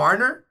played with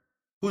Marner,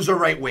 who's a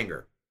right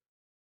winger.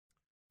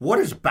 What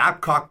does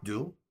Babcock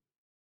do?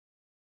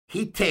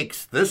 He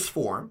takes this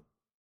form,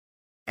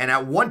 and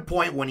at one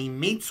point when he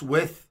meets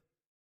with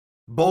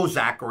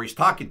Bozak, or he's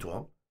talking to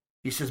him,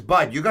 he says,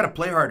 Bud, you got to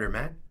play harder,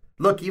 man.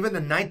 Look, even the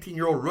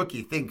 19-year-old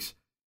rookie thinks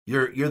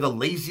you're the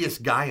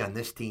laziest guy on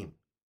this team.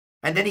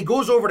 And then he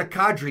goes over to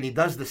Kadri and he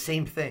does the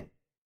same thing.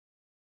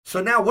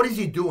 So now what is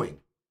he doing?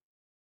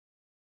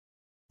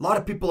 A lot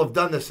of people have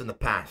done this in the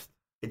past.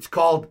 It's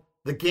called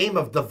the game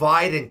of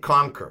divide and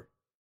conquer.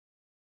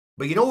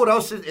 But you know what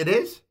else it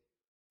is?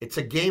 It's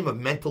a game of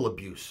mental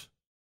abuse.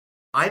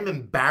 I'm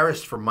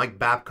embarrassed for Mike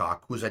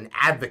Babcock, who's an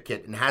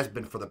advocate and has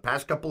been for the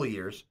past couple of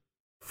years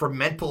for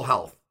mental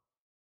health,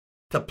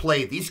 to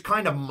play these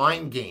kind of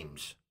mind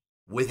games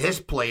with his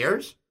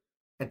players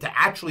and to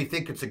actually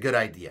think it's a good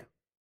idea.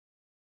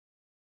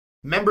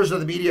 Members of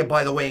the media,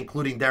 by the way,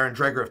 including Darren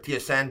Dreger of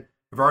TSN,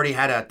 have already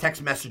had a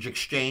text message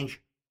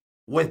exchange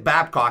with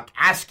Babcock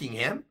asking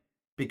him,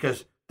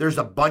 because there's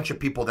a bunch of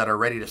people that are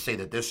ready to say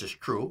that this is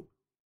true.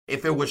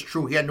 If it was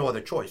true, he had no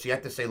other choice. He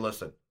had to say,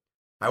 listen,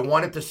 I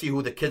wanted to see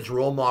who the kids'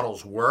 role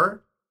models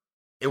were.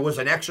 It was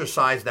an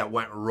exercise that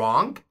went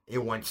wrong.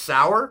 It went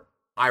sour.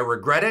 I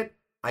regret it.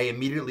 I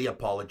immediately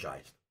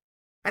apologized.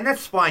 And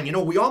that's fine. You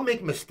know, we all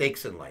make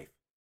mistakes in life.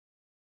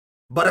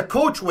 But a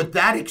coach with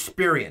that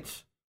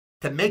experience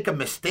to make a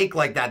mistake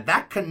like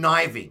that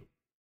conniving,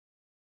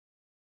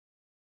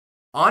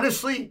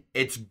 honestly,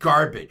 it's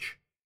garbage.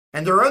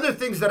 And there are other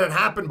things that had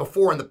happened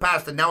before in the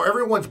past, and now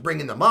everyone's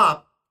bringing them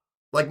up.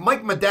 Like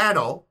Mike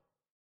Modano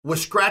was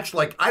scratched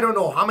like I don't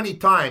know how many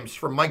times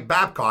from Mike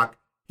Babcock.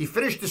 He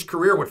finished his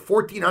career with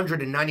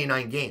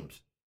 1,499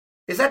 games.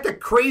 Is that the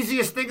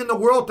craziest thing in the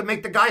world to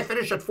make the guy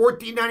finish at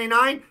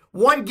 1,499?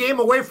 One game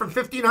away from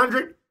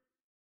 1,500?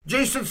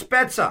 Jason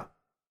Spezza.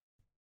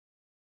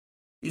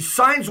 He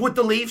signs with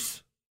the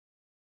Leafs.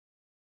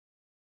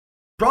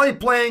 Probably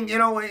playing,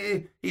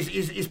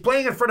 he's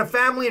playing in front of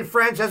family and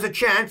friends, has a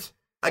chance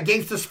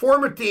against his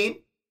former team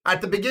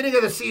at the beginning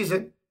of the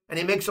season, and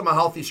he makes him a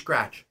healthy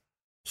scratch.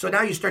 So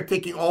now you start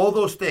taking all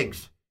those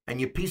things and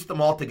you piece them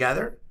all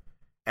together,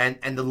 and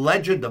the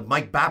legend of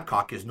Mike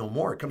Babcock is no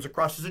more. It comes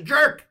across as a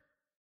jerk.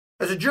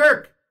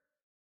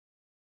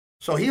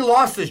 So he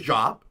lost his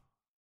job,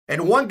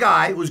 and one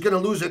guy who's going to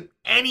lose it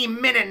any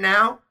minute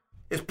now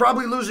is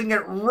probably losing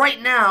it right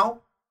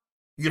now,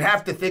 you'd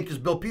have to think, is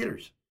Bill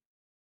Peters.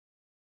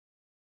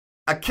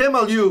 Akim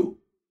Aliu,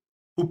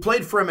 who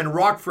played for him in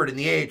Rockford in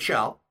the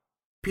AHL,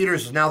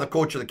 Peters is now the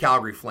coach of the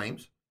Calgary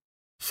Flames,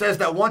 says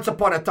that once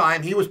upon a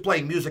time he was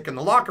playing music in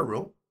the locker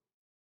room,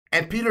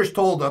 and Peters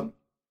told him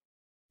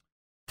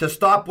to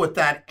stop with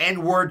that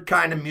N-word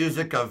kind of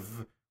music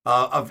of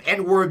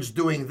N-words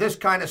doing this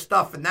kind of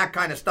stuff and that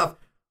kind of stuff.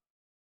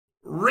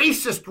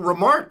 Racist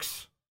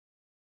remarks.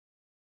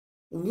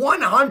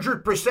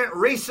 100%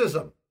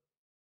 racism.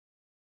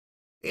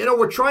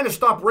 We're trying to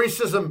stop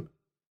racism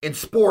in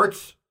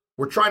sports.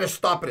 We're trying to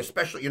stop it,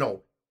 especially,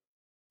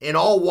 in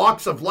all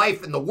walks of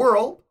life in the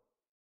world.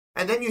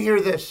 And then you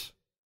hear this.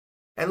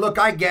 And look,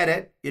 I get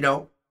it.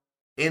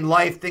 In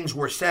life, things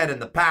were said in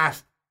the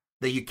past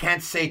that you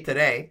can't say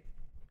today.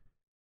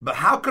 But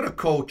how could a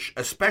coach,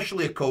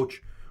 especially a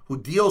coach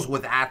who deals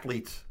with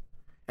athletes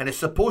and is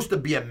supposed to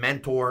be a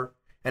mentor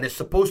and is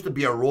supposed to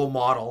be a role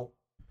model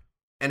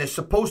and is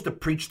supposed to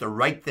preach the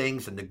right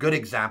things and the good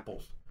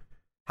examples,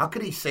 how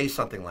could he say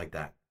something like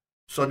that?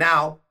 So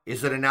now,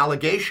 is it an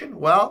allegation?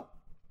 Well,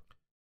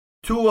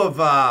 two of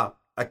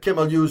Akim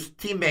Aliu's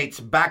teammates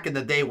back in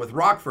the day with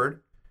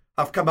Rockford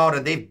have come out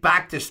and they've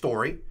backed his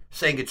story,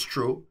 saying it's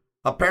true.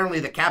 Apparently,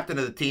 the captain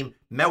of the team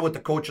met with the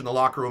coach in the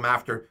locker room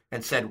after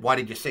and said, "Why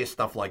did you say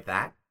stuff like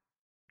that?"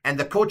 And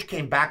the coach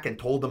came back and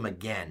told him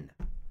again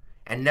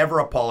and never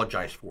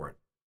apologized for it.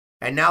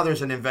 And now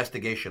there's an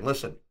investigation.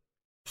 Listen,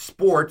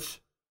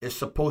 sports is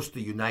supposed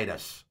to unite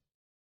us,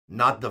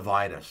 not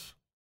divide us.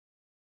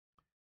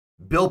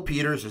 Bill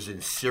Peters is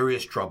in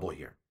serious trouble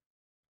here.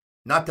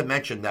 Not to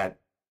mention that,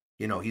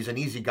 he's an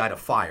easy guy to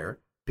fire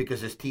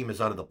because his team is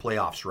out of the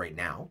playoffs right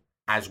now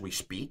as we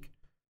speak.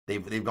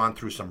 They've gone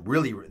through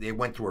they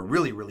went through a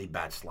really, really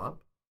bad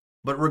slump.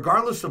 But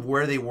regardless of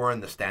where they were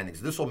in the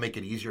standings, this will make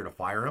it easier to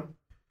fire him.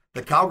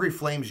 The Calgary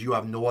Flames, you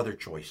have no other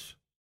choice.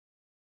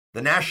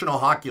 The National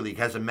Hockey League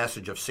has a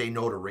message of say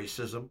no to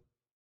racism.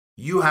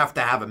 You have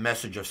to have a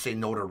message of say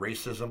no to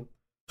racism.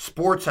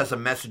 Sports has a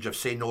message of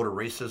say no to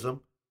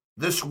racism.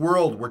 This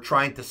world, we're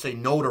trying to say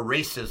no to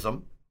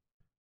racism.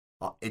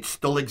 It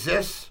still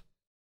exists,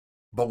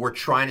 but we're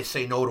trying to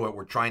say no to it.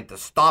 We're trying to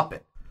stop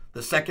it.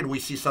 The second we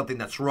see something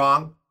that's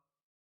wrong,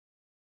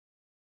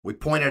 we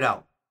point it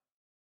out.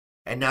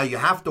 And now you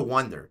have to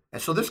wonder.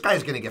 And so this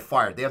guy's going to get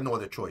fired. They have no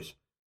other choice.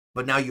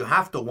 But now you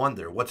have to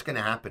wonder what's going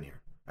to happen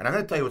here. And I'm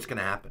going to tell you what's going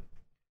to happen.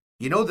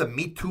 The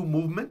Me Too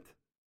movement?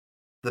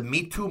 The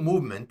Me Too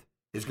movement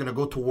is going to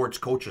go towards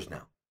coaches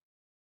now.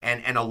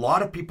 And a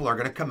lot of people are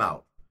going to come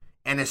out.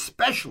 And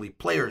especially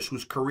players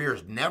whose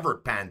careers never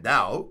panned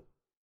out.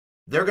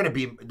 They're going to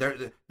be,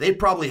 they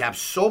probably have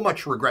so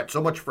much regret,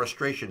 so much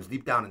frustrations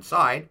deep down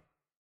inside.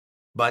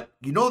 But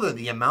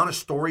the amount of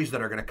stories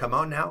that are going to come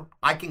out now,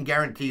 I can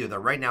guarantee you that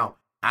right now,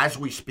 as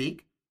we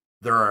speak,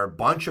 there are a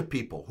bunch of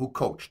people who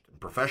coached in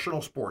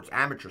professional sports,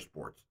 amateur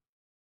sports,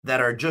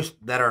 that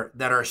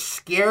are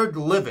scared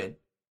livid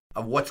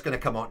of what's going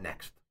to come out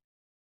next.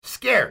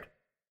 Scared.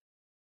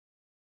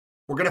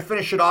 We're going to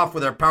finish it off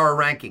with our power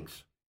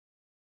rankings.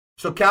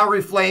 So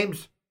Calgary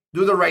Flames,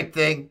 do the right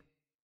thing.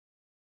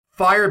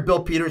 Fire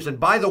Bill Peters. And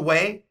by the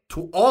way,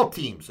 to all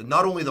teams, and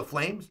not only the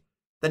Flames,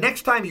 the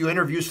next time you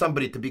interview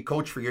somebody to be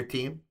coach for your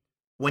team,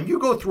 when you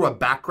go through a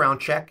background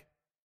check,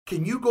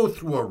 can you go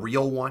through a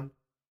real one?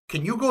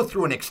 Can you go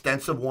through an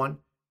extensive one?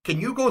 Can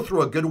you go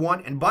through a good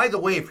one? And by the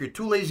way, if you're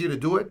too lazy to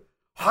do it,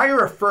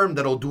 hire a firm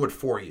that'll do it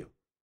for you.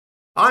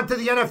 On to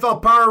the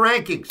NFL Power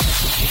Rankings.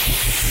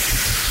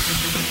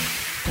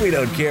 We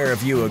don't care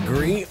if you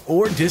agree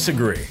or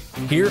disagree.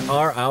 Here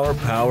are our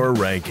Power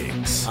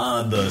Rankings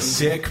on the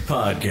Sick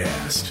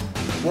Podcast.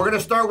 We're going to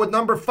start with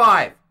number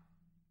 5.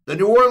 The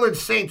New Orleans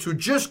Saints, who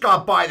just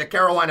got by the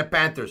Carolina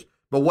Panthers.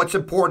 But what's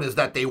important is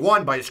that they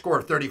won by a score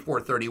of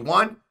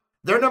 34-31.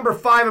 They're number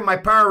 5 in my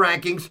power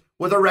rankings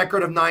with a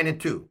record of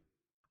 9-2.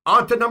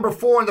 On to number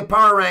 4 in the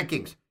power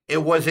rankings. It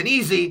wasn't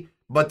easy,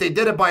 but they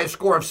did it by a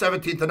score of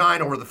 17-9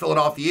 over the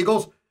Philadelphia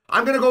Eagles.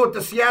 I'm going to go with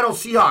the Seattle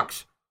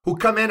Seahawks, who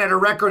come in at a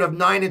record of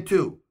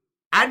 9-2.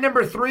 At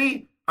number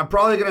 3, I'm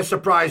probably going to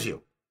surprise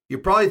you. You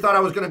probably thought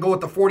I was going to go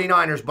with the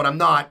 49ers, but I'm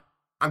not.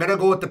 I'm going to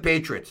go with the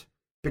Patriots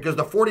because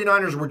the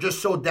 49ers were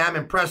just so damn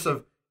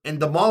impressive in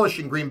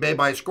demolishing Green Bay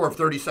by a score of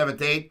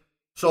 37-8.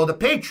 So the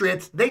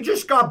Patriots, they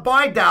just got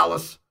by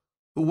Dallas,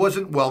 who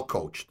wasn't well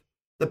coached.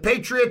 The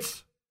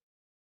Patriots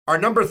are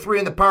number 3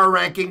 in the power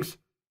rankings.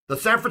 The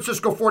San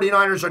Francisco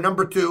 49ers are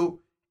number 2.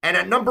 And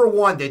at number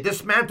 1, they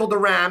dismantled the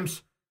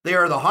Rams. They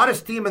are the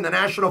hottest team in the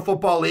National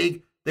Football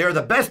League. They are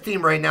the best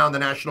team right now in the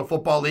National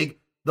Football League.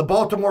 The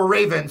Baltimore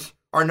Ravens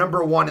are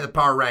number 1 in the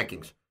power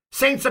rankings.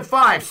 Saints at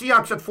 5,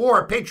 Seahawks at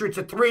 4, Patriots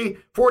at 3,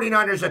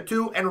 49ers at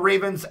 2, and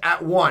Ravens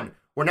at 1.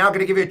 We're now going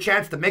to give you a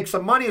chance to make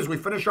some money as we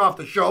finish off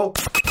the show.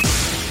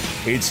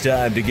 It's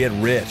time to get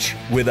rich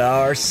with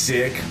our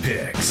Sick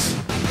Picks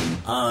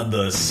on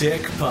the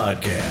Sick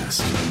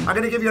Podcast. I'm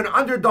going to give you an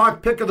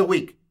underdog pick of the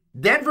week.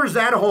 Denver's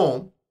at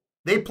home.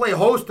 They play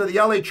host to the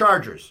LA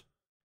Chargers.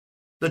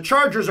 The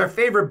Chargers are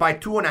favored by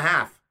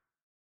 2.5.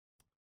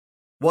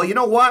 Well, you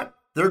know what?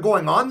 They're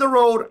going on the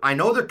road. I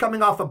know they're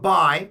coming off a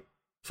bye.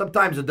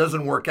 Sometimes it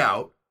doesn't work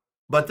out.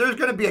 But there's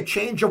going to be a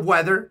change of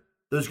weather.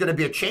 There's going to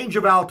be a change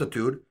of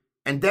altitude.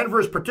 And Denver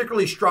is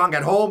particularly strong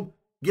at home.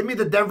 Give me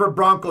the Denver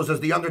Broncos as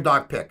the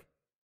underdog pick.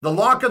 The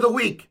lock of the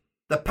week.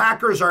 The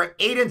Packers are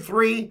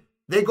 8-3.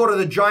 They go to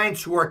the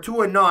Giants, who are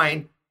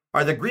 2-9.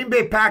 Are the Green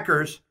Bay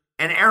Packers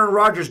and Aaron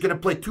Rodgers going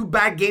to play 2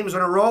 bad games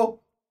in a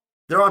row?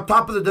 They're on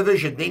top of the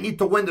division. They need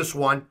to win this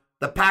one.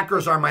 The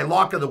Packers are my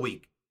lock of the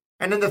week.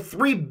 And in the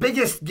 3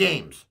 biggest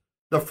games,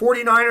 the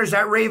 49ers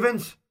at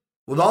Ravens,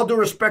 with all due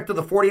respect to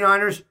the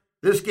 49ers,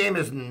 this game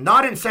is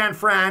not in San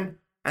Fran,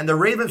 and the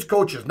Ravens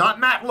coach is not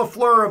Matt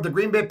LaFleur of the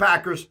Green Bay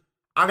Packers.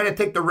 I'm going to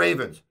take the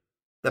Ravens.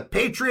 The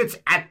Patriots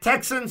at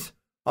Texans,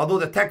 although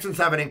the Texans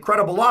have an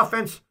incredible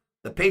offense,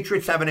 the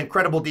Patriots have an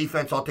incredible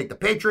defense. I'll take the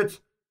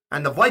Patriots.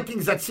 And the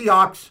Vikings at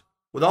Seahawks,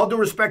 with all due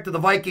respect to the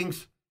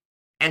Vikings,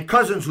 and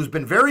Cousins, who's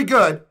been very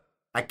good,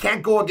 I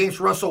can't go against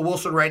Russell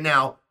Wilson right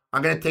now.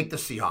 I'm going to take the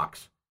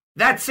Seahawks.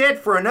 That's it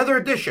for another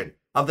edition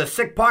of the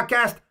Sick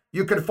Podcast.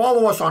 You can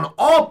follow us on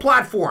all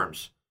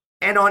platforms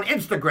and on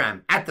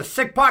Instagram at the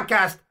Sick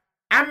Podcast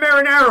and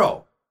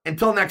Marinaro.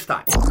 Until next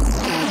time.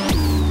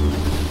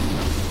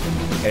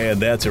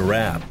 And that's a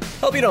wrap.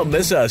 Hope you don't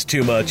miss us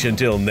too much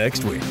until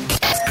next week.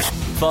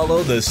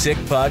 Follow the Sick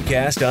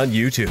Podcast on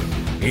YouTube,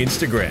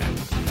 Instagram,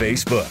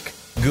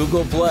 Facebook,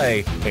 Google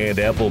Play, and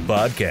Apple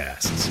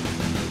Podcasts.